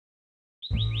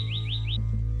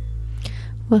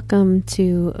Welcome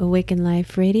to Awaken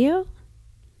Life Radio,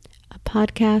 a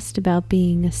podcast about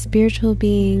being a spiritual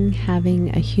being,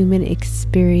 having a human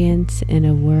experience in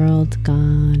a world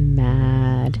gone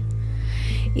mad.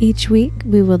 Each week,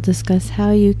 we will discuss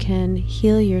how you can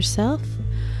heal yourself,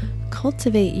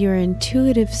 cultivate your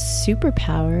intuitive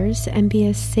superpowers, and be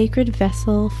a sacred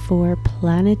vessel for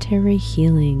planetary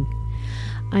healing.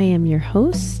 I am your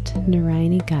host,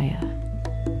 Narayani Gaia.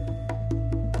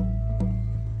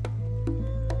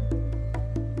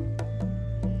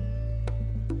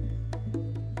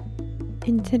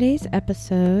 In today's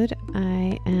episode,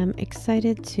 I am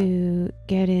excited to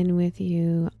get in with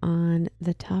you on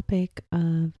the topic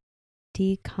of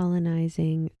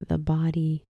decolonizing the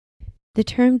body. The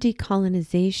term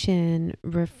decolonization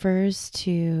refers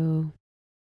to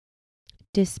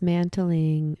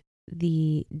dismantling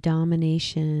the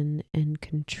domination and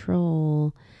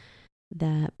control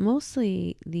that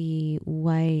mostly the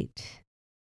white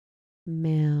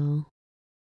male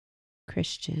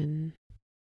Christian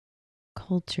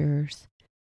cultures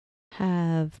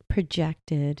have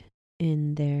projected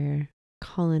in their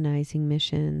colonizing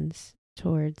missions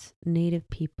towards native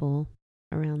people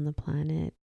around the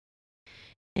planet.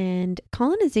 And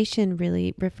colonization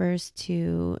really refers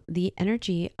to the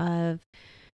energy of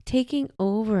taking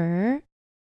over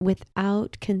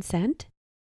without consent,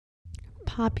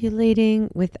 populating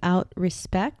without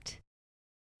respect,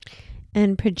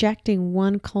 and projecting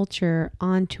one culture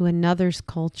onto another's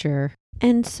culture.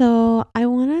 And so I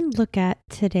want to look at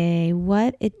today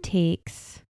what it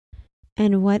takes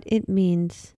and what it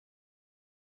means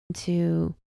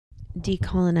to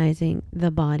decolonizing the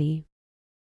body.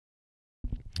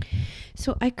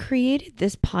 So I created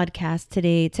this podcast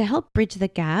today to help bridge the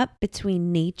gap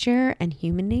between nature and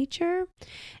human nature,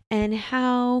 and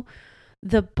how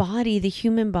the body, the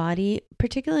human body,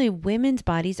 particularly women's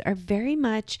bodies, are very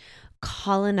much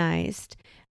colonized.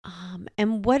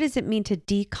 And what does it mean to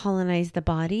decolonize the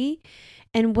body?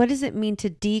 And what does it mean to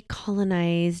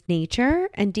decolonize nature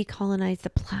and decolonize the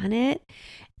planet?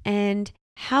 And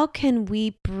how can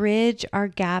we bridge our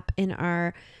gap in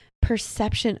our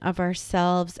perception of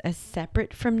ourselves as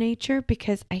separate from nature?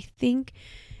 Because I think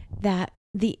that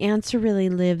the answer really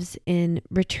lives in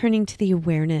returning to the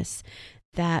awareness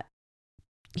that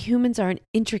humans are an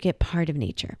intricate part of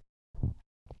nature.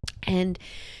 And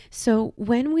so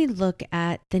when we look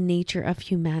at the nature of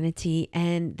humanity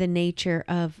and the nature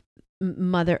of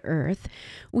Mother Earth,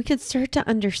 we could start to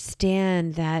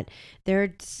understand that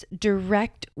there's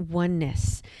direct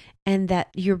oneness, and that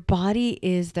your body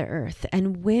is the earth.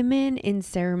 And women in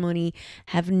ceremony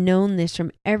have known this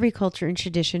from every culture and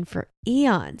tradition for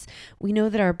eons. We know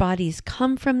that our bodies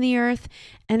come from the earth,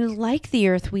 and like the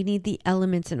earth, we need the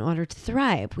elements in order to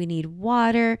thrive. We need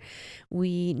water,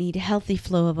 we need healthy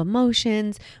flow of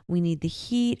emotions, we need the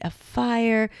heat of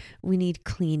fire, we need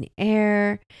clean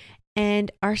air.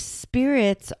 And our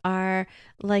spirits are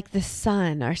like the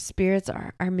sun. Our spirits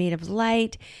are made of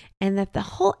light, and that the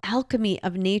whole alchemy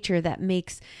of nature that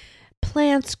makes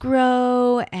plants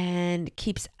grow and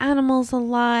keeps animals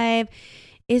alive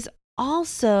are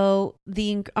also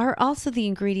the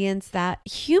ingredients that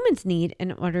humans need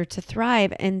in order to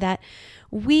thrive, and that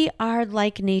we are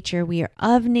like nature. We are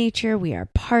of nature. We are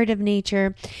part of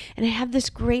nature. And I have this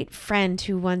great friend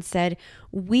who once said,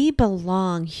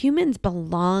 humans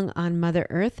belong on Mother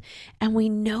Earth. And we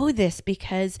know this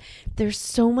because there's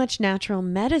so much natural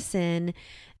medicine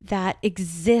that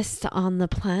exists on the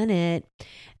planet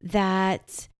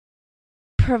that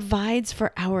provides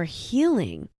for our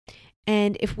healing.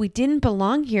 And if we didn't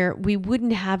belong here, we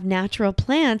wouldn't have natural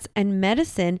plants and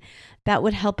medicine that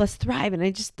would help us thrive. And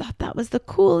I just thought that was the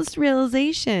coolest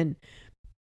realization,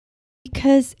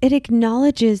 because it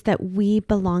acknowledges that we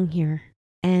belong here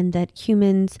and that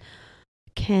humans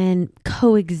can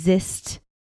coexist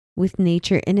with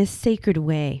nature in a sacred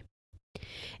way.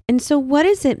 And so what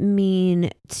does it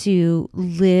mean to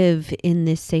live in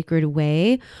this sacred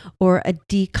way, or a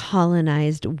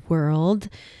decolonized world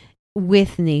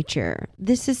with nature?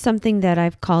 This is something that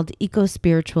I've called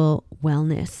eco-spiritual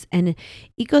wellness. And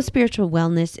eco-spiritual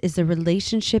wellness is a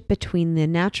relationship between the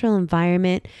natural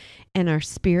environment and our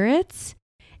spirits.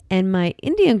 And my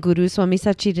Indian guru, Swami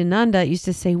Satchidananda, used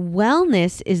to say,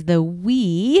 wellness is the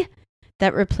we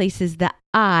that replaces the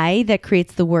I that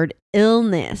creates the word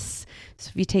illness. So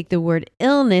if you take the word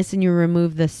illness and you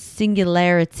remove the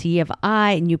singularity of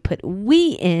I and you put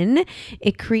we in,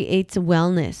 it creates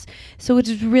wellness. So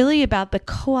it's really about the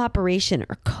cooperation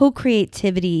or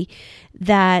co-creativity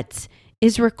that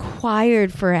is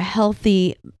required for a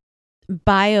healthy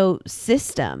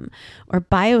biosystem or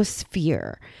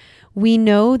biosphere. We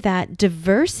know that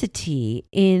diversity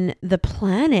in the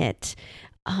planet,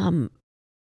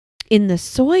 in the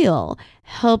soil,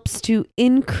 helps to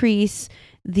increase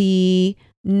the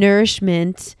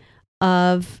nourishment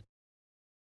of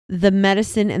the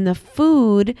medicine and the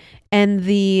food and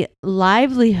the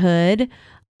livelihood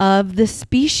of the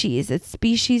species. That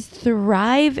species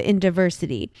thrive in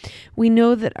diversity. We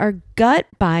know that our gut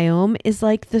biome is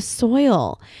like the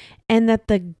soil, and that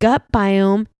the gut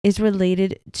biome is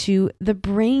related to the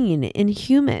brain in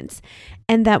humans.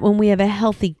 And that when we have a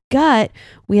healthy gut,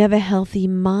 we have a healthy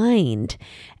mind.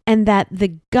 And that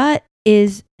the gut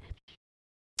is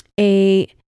a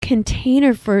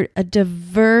container for a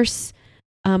diverse,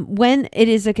 when it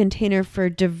is a container for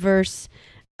diverse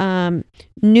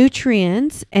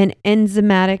nutrients and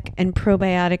enzymatic and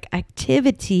probiotic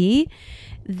activity,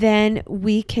 then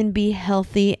we can be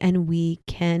healthy and we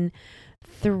can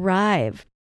thrive.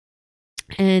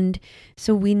 And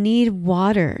so we need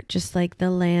water, just like the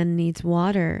land needs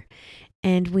water.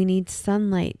 And we need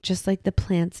sunlight, just like the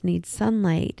plants need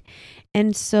sunlight.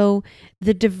 And so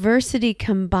the diversity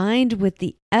combined with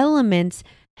the elements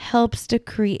helps to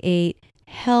create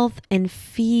health and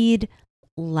feed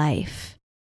life.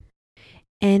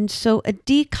 And so a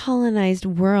decolonized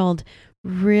world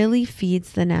really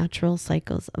feeds the natural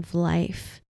cycles of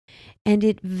life. And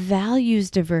it values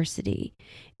diversity,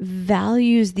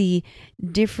 values the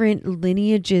different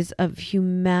lineages of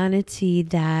humanity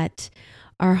that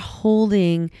are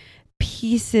holding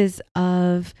pieces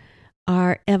of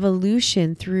our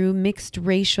evolution through mixed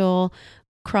racial,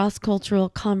 cross-cultural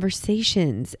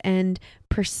conversations and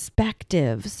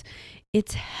perspectives.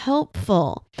 It's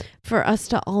helpful for us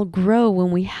to all grow when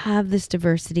we have this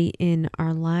diversity in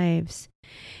our lives.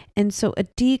 And so a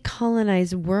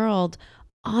decolonized world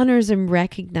honors and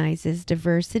recognizes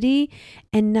diversity,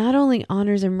 and not only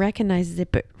honors and recognizes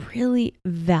it, but really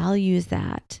values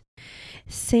that.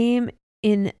 Same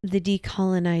in the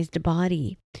decolonized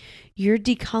body. Your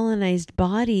decolonized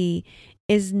body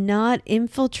is not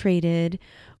infiltrated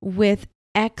with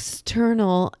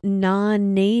external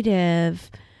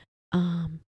non-native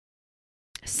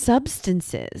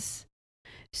substances.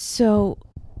 So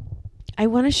I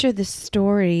want to share this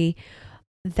story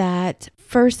that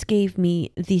first gave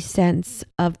me the sense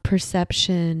of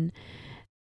perception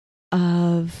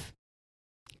of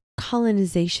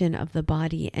colonization of the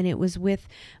body. And it was with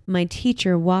my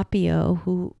teacher, Wapio,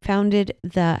 who founded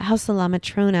the House of La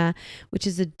Matrona, which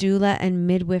is a doula and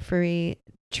midwifery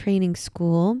training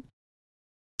school.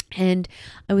 And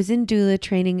I was in doula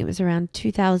training. It was around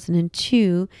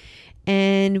 2002.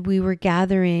 And we were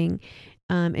gathering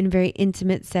in a very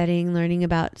intimate setting, learning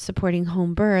about supporting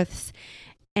home births.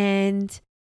 And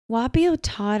Wapio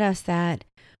taught us that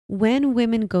when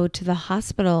women go to the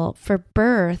hospital for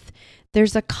birth,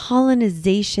 there's a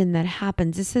colonization that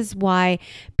happens. This is why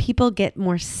people get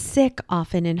more sick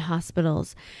often in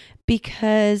hospitals,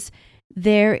 because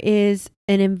there is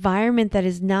an environment that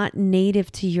is not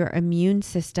native to your immune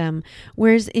system.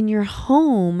 Whereas in your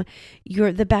home,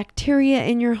 the bacteria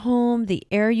in your home, the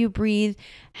air you breathe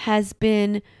has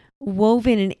been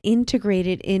woven and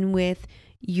integrated in with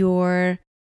your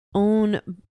own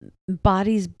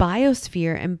body's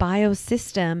biosphere and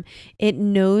biosystem. It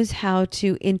knows how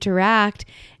to interact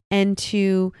and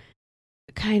to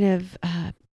kind of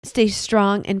stay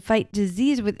strong and fight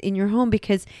disease within your home,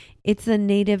 because it's a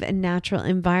native and natural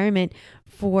environment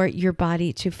for your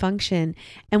body to function.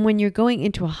 And when you're going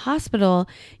into a hospital,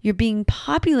 you're being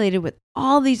populated with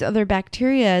all these other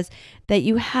bacteria that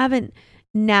you haven't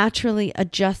naturally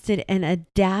adjusted and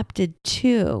adapted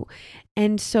to.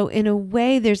 And so in a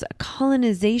way, there's a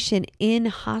colonization in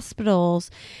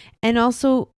hospitals, and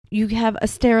also you have a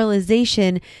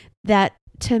sterilization that,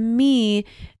 to me,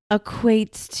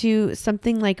 equates to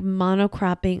something like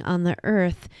monocropping on the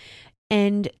earth.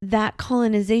 And that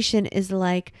colonization is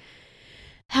like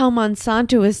how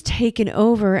Monsanto is taken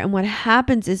over, and what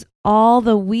happens is all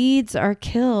the weeds are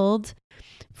killed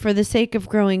for the sake of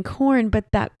growing corn,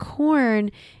 but that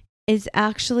corn is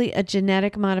actually a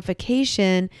genetic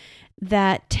modification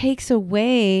that takes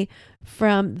away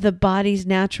from the body's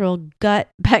natural gut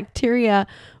bacteria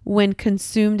when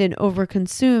consumed and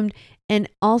overconsumed, and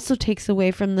also takes away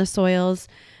from the soil's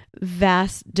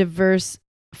vast, diverse,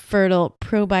 fertile,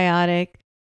 probiotic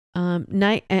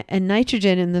and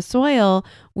nitrogen in the soil,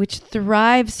 which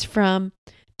thrives from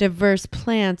diverse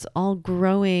plants all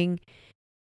growing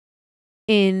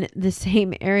in the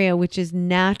same area, which is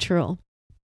natural.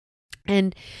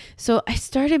 And so I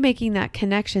started making that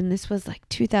connection. This was like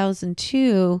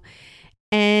 2002.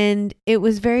 And it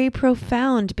was very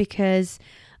profound, because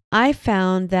I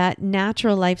found that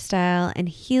natural lifestyle and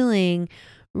healing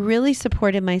really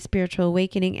supported my spiritual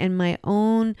awakening and my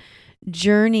own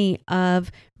journey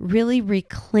of really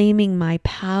reclaiming my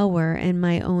power and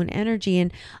my own energy.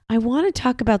 And I want to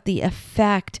talk about the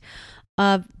effect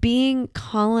of being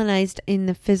colonized in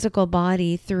the physical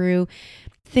body through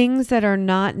things that are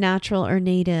not natural or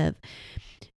native.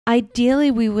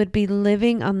 Ideally, we would be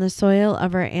living on the soil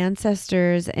of our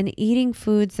ancestors and eating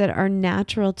foods that are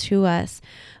natural to us.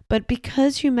 But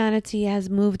because humanity has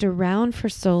moved around for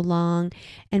so long,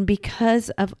 and because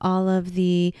of all of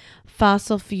the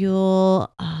fossil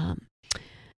fuel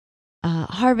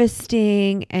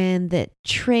harvesting and the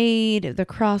trade, the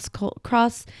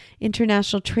cross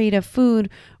international trade of food,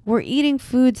 we're eating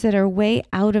foods that are way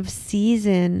out of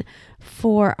season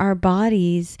for our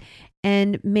bodies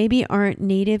and maybe aren't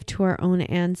native to our own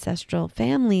ancestral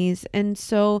families. And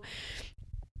so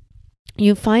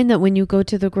you find that when you go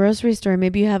to the grocery store,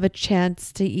 maybe you have a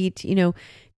chance to eat,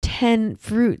 10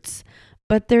 fruits,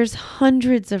 but there's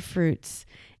hundreds of fruits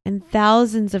and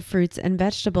thousands of fruits and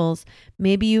vegetables.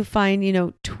 Maybe you find,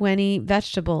 20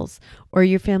 vegetables, or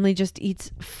your family just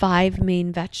eats 5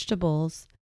 main vegetables.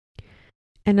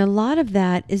 And a lot of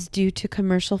that is due to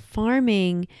commercial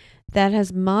farming that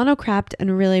has monocropped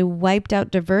and really wiped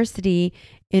out diversity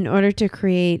in order to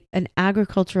create an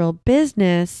agricultural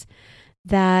business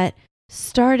that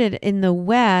started in the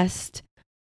West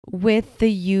with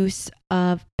the use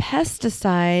of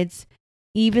pesticides,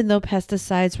 even though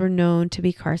pesticides were known to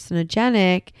be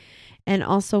carcinogenic, and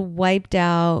also wiped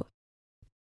out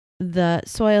the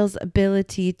soil's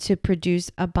ability to produce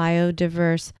a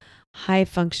biodiverse,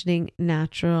 high-functioning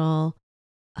natural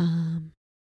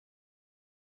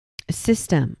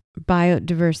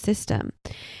biodiverse system.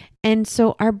 And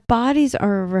so our bodies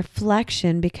are a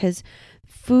reflection, because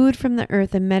food from the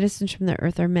earth and medicines from the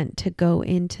earth are meant to go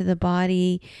into the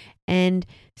body and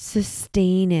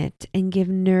sustain it and give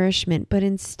nourishment. But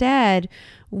instead,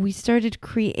 we started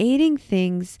creating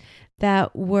things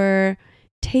that were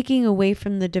taking away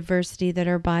from the diversity that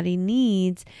our body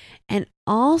needs, and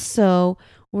also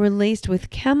were laced with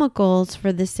chemicals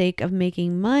for the sake of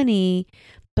making money,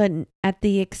 but at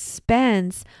the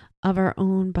expense of our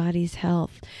own body's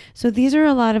health. So these are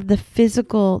a lot of the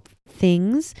physical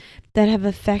things that have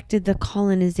affected the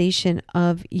colonization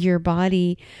of your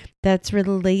body that's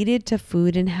related to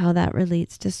food and how that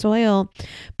relates to soil.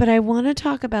 But I want to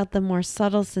talk about the more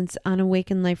subtle, since on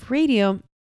Awaken Life Radio,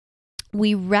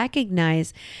 we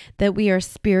recognize that we are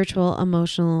spiritual,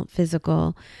 emotional,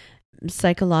 physical,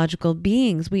 psychological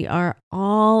beings. We are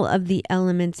all of the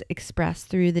elements expressed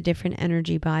through the different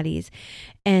energy bodies.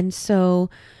 And so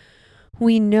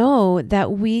we know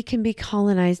that we can be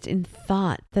colonized in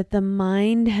thought, that the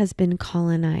mind has been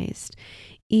colonized.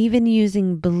 Even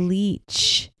using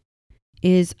bleach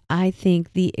is, I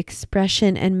think, the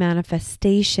expression and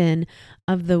manifestation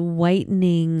of the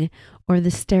whitening or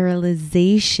the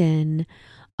sterilization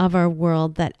of our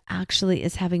world that actually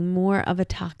is having more of a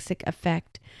toxic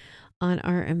effect on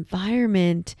our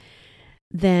environment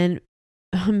than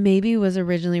maybe was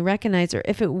originally recognized. Or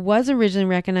if it was originally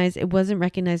recognized, it wasn't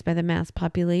recognized by the mass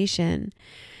population.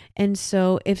 And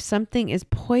so if something is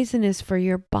poisonous for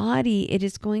your body, it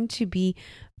is going to be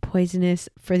poisonous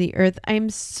for the earth. I'm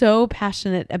so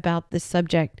passionate about this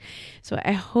subject. So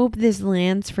I hope this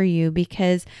lands for you,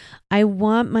 because I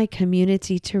want my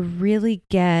community to really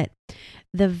get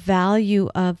the value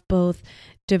of both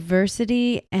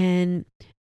diversity and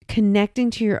connecting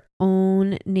to your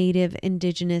own native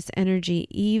indigenous energy.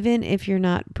 Even if you're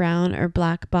not brown or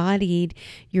black bodied,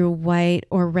 you're white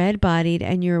or red bodied,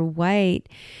 and you're white,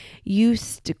 you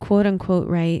quote unquote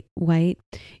white,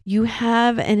 you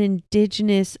have an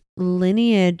indigenous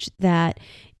lineage that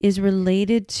is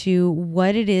related to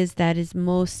what it is that is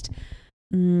most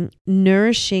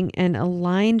nourishing and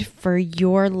aligned for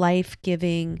your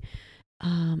life-giving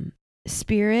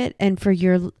spirit, and for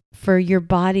your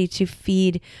body to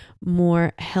feed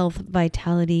more health,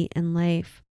 vitality, and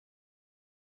life.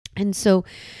 And so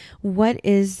what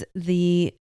is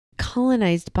the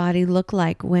colonized body look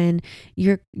like when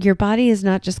your body is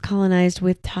not just colonized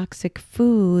with toxic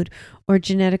food or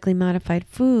genetically modified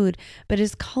food, but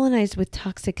is colonized with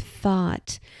toxic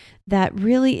thought that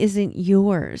really isn't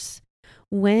yours?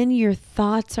 When your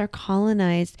thoughts are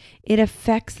colonized, it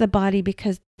affects the body,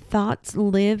 because thoughts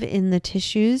live in the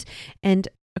tissues and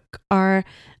are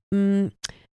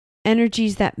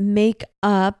energies that make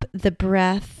up the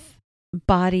breath,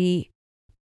 body,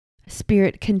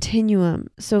 spirit continuum.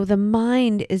 So the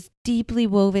mind is deeply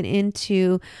woven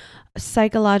into a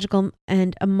psychological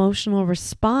and emotional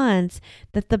response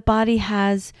that the body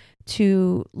has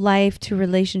to life, to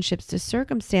relationships, to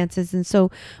circumstances. And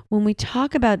so when we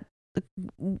talk about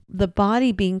the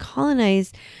body being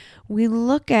colonized, we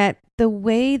look at the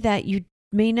way that you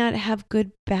may not have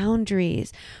good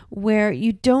boundaries, where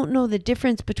you don't know the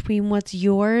difference between what's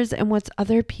yours and what's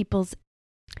other people's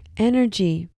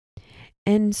energy.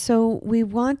 And so we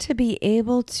want to be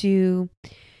able to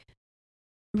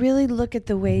really look at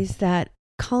the ways that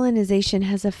colonization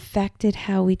has affected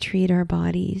how we treat our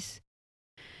bodies.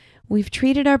 We've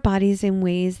treated our bodies in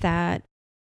ways that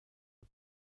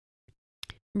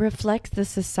reflects the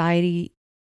society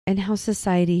and how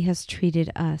society has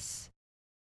treated us.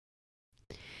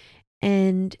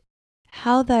 And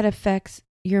how that affects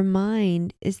your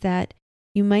mind is that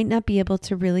you might not be able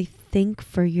to really think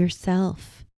for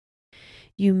yourself.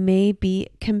 You may be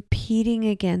competing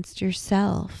against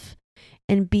yourself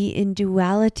and be in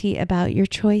duality about your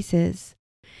choices.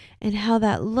 And how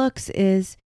that looks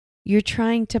is you're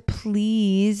trying to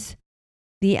please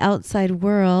the outside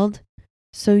world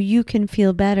so you can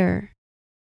feel better.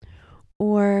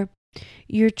 Or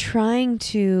you're trying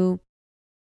to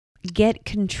get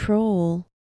control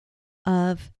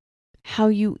of how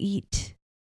you eat,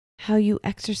 how you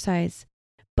exercise,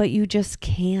 but you just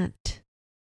can't.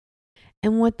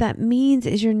 And what that means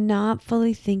is you're not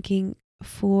fully thinking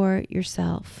for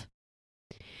yourself.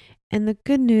 And the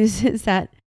good news is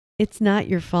that it's not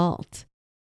your fault.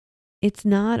 It's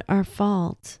not our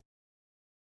fault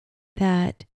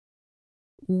that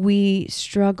we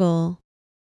struggle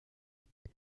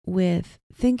with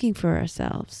thinking for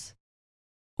ourselves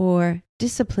or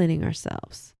disciplining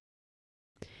ourselves,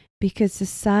 because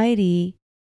society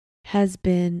has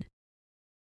been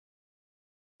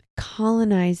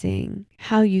colonizing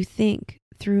how you think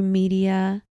through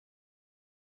media,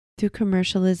 through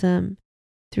commercialism,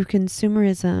 through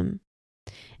consumerism,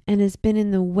 and has been in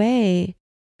the way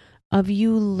of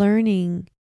you learning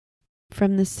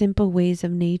from the simple ways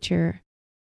of nature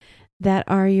that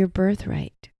are your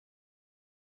birthright.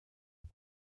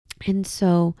 And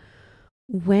so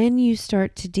when you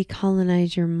start to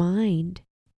decolonize your mind,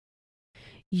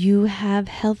 you have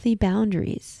healthy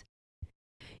boundaries.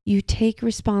 You take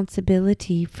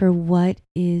responsibility for what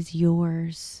is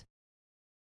yours.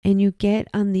 And you get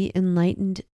on the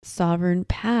enlightened, sovereign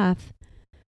path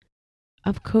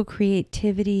of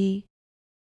co-creativity.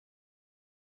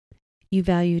 You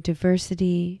value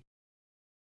diversity.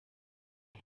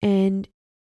 And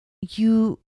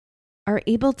you are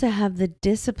able to have the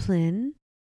discipline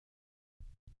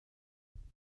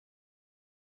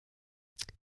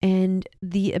and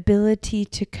the ability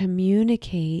to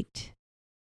communicate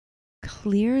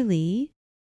clearly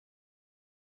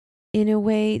in a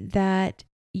way that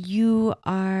you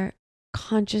are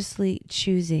consciously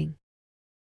choosing.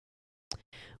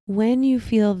 When you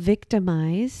feel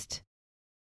victimized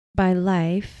by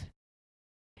life,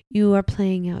 you are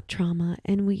playing out trauma,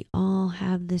 and we all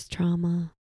have this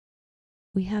trauma.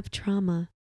 We have trauma.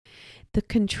 The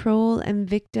control and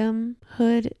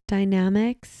victimhood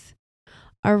dynamics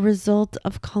are a result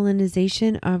of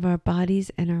colonization of our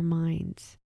bodies and our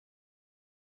minds.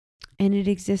 And it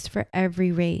exists for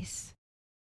every race.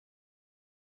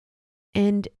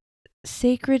 And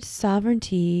sacred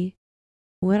sovereignty,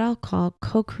 what I'll call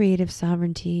co-creative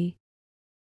sovereignty,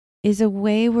 is a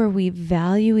way where we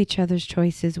value each other's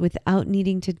choices without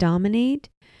needing to dominate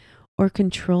or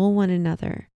control one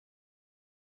another.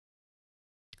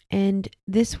 And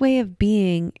this way of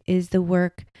being is the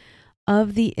work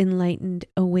of the enlightened,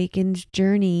 awakened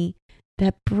journey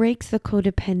that breaks the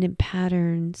codependent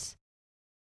patterns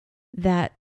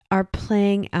that are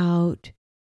playing out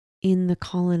in the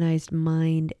colonized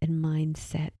mind and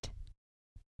mindset.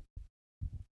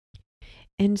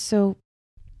 And so,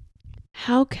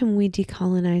 how can we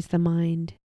decolonize the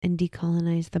mind and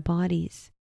decolonize the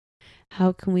bodies?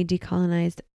 How can we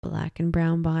decolonize black and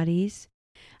brown bodies?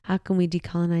 How can we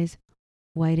decolonize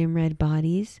white and red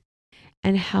bodies?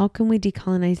 And how can we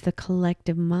decolonize the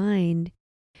collective mind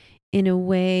in a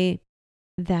way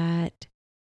that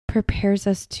prepares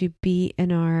us to be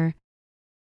in our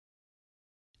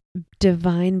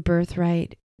divine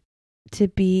birthright, to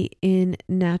be in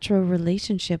natural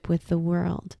relationship with the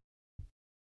world?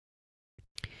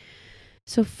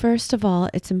 So first of all,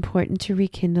 it's important to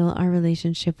rekindle our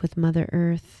relationship with Mother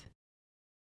Earth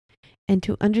and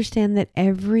to understand that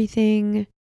everything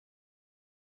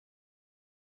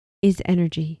is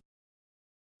energy,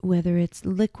 whether it's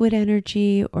liquid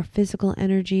energy or physical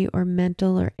energy or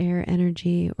mental or air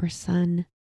energy or sun,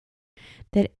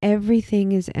 that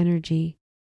everything is energy.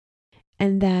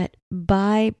 And that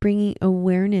by bringing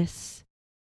awareness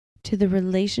to the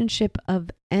relationship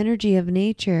of energy of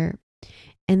nature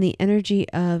and the energy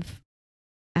of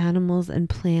animals and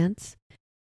plants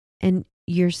and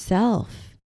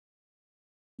yourself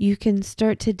you can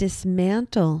start to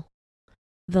dismantle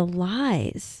the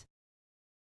lies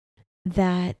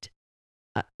that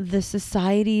the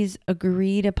society's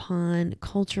agreed upon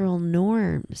cultural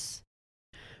norms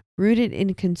rooted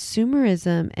in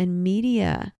consumerism and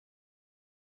media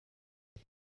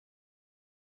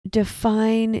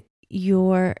define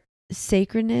your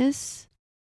sacredness,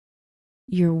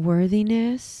 your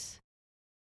worthiness,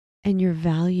 and your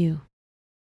value.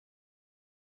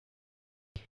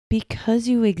 Because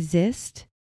you exist,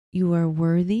 you are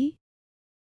worthy,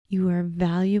 you are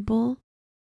valuable,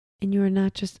 and you are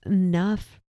not just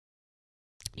enough,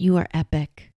 you are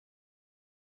epic.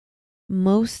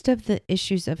 Most of the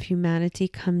issues of humanity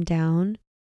come down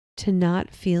to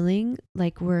not feeling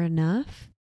like we're enough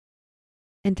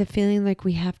and to feeling like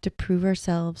we have to prove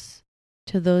ourselves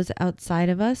to those outside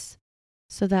of us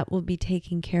so that we'll be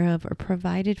taken care of or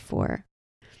provided for.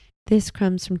 This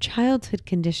comes from childhood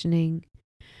conditioning,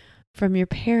 from your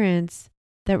parents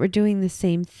that were doing the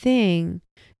same thing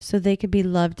so they could be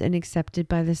loved and accepted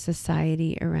by the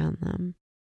society around them.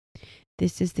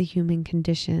 This is the human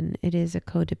condition. It is a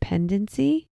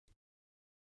codependency,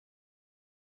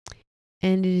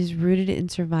 and it is rooted in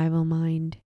survival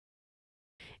mind.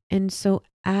 And so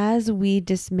as we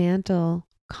dismantle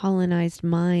colonized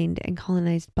mind and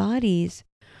colonized bodies,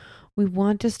 we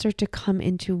want to start to come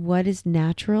into what is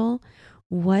natural,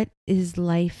 what is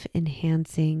life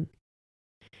enhancing,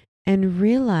 and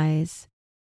realize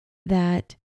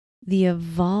that the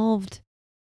evolved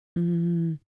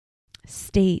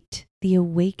state, the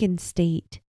awakened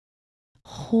state,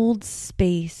 holds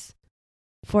space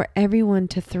for everyone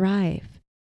to thrive,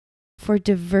 for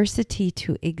diversity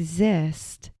to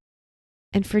exist,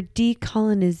 and for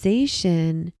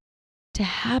decolonization to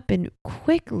happen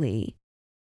quickly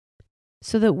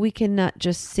so that we can not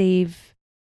just save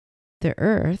the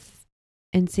earth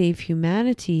and save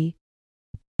humanity,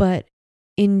 but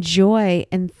enjoy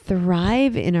and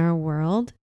thrive in our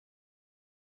world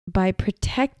by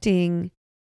protecting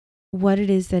what it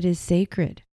is that is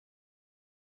sacred.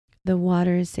 The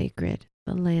water is sacred.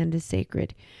 The land is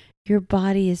sacred. Your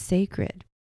body is sacred.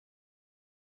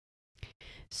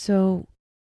 So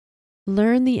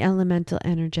learn the elemental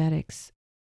energetics.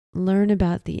 Learn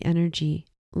about the energy.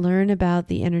 Learn about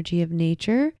the energy of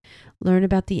nature. Learn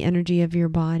about the energy of your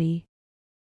body.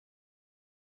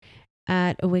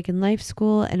 At Awaken Life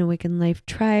School and Awaken Life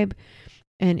Tribe,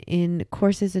 and in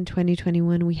courses in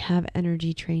 2021, we have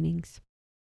energy trainings.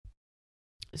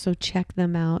 So check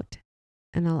them out,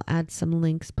 and I'll add some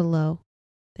links below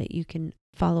that you can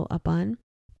follow up on.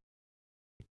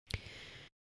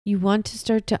 You want to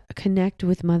start to connect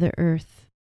with Mother Earth,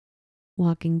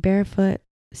 walking barefoot,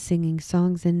 singing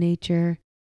songs in nature,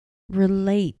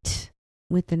 relate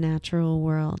with the natural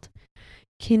world,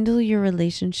 kindle your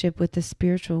relationship with the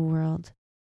spiritual world.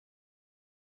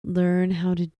 Learn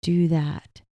how to do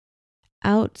that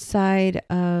outside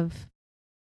of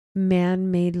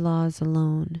man-made laws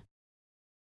alone.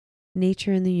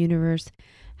 Nature and the universe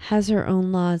has her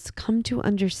own laws. Come to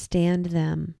understand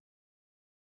them.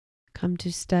 Come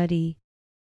to study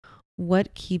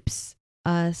what keeps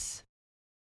us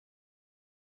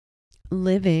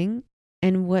living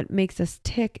and what makes us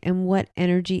tick and what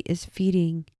energy is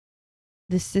feeding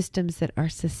the systems that are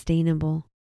sustainable.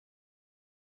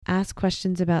 Ask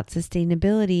questions about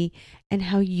sustainability and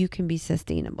how you can be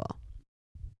sustainable.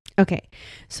 Okay,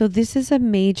 so this is a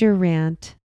major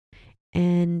rant.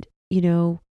 And,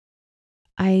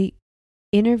 I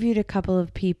interviewed a couple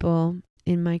of people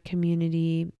in my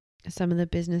community, some of the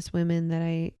business women that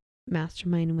I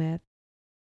mastermind with,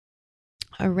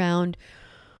 around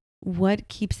what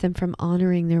keeps them from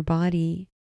honoring their body.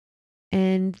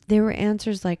 And there were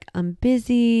answers like, I'm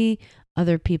busy,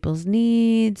 other people's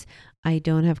needs, I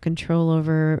don't have control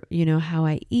over, how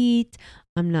I eat,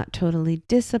 I'm not totally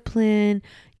disciplined,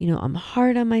 I'm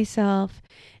hard on myself.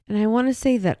 And I want to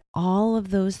say that all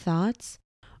of those thoughts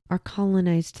are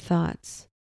colonized thoughts,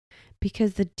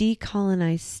 because the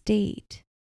decolonized state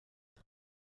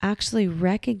actually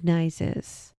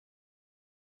recognizes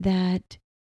that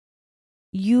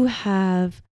you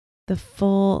have the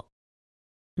full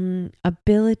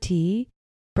ability,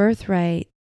 birthright,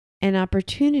 and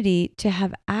opportunity to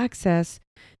have access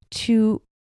to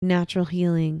natural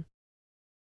healing.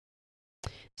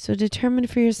 So determine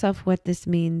for yourself what this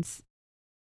means.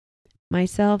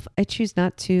 Myself, I choose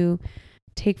not to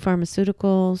take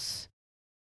pharmaceuticals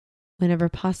whenever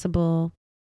possible.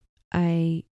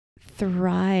 I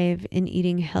thrive in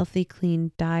eating healthy,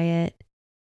 clean diet.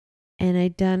 And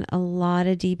I've done a lot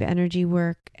of deep energy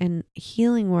work and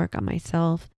healing work on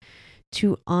myself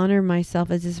to honor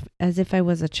myself as if I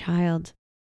was a child.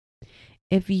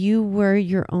 If you were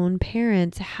your own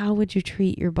parents, how would you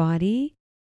treat your body?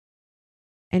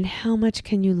 And how much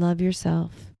can you love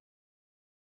yourself?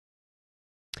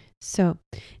 So,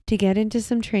 to get into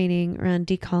some training around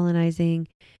decolonizing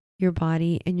your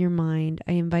body and your mind,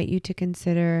 I invite you to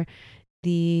consider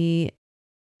the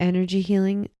energy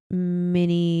healing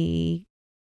mini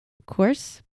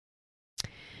course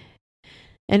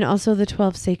and also the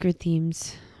 12 sacred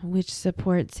themes, which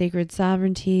support sacred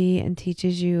sovereignty and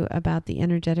teaches you about the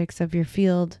energetics of your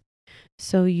field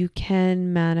so you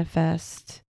can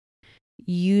manifest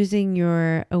using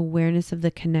your awareness of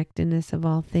the connectedness of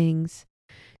all things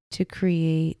to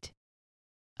create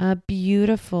a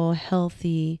beautiful,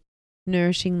 healthy,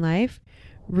 nourishing life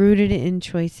rooted in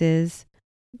choices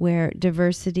where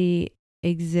diversity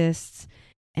exists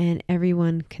and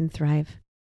everyone can thrive.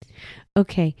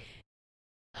 Okay.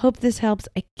 Hope this helps.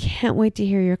 I can't wait to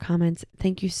hear your comments.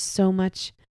 Thank you so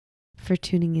much for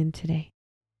tuning in today.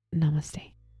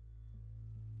 Namaste.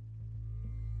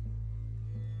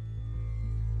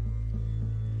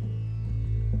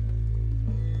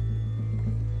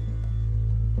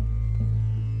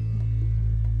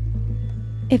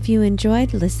 If you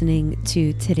enjoyed listening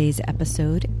to today's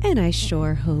episode, and I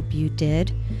sure hope you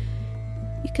did,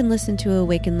 you can listen to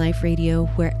Awaken Life Radio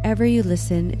wherever you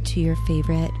listen to your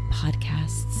favorite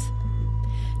podcasts.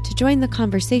 To join the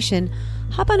conversation,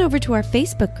 hop on over to our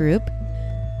Facebook group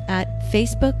at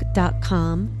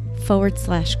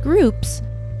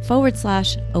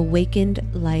facebook.com/groups/Awakened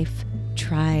Life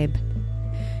Tribe.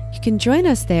 You can join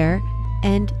us there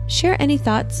and share any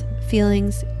thoughts,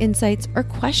 feelings, insights, or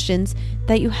questions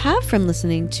that you have from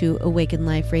listening to Awaken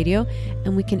Life Radio,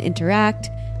 and we can interact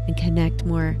and connect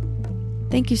more.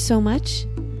 Thank you so much,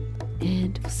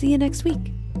 and we'll see you next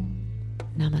week.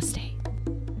 Namaste.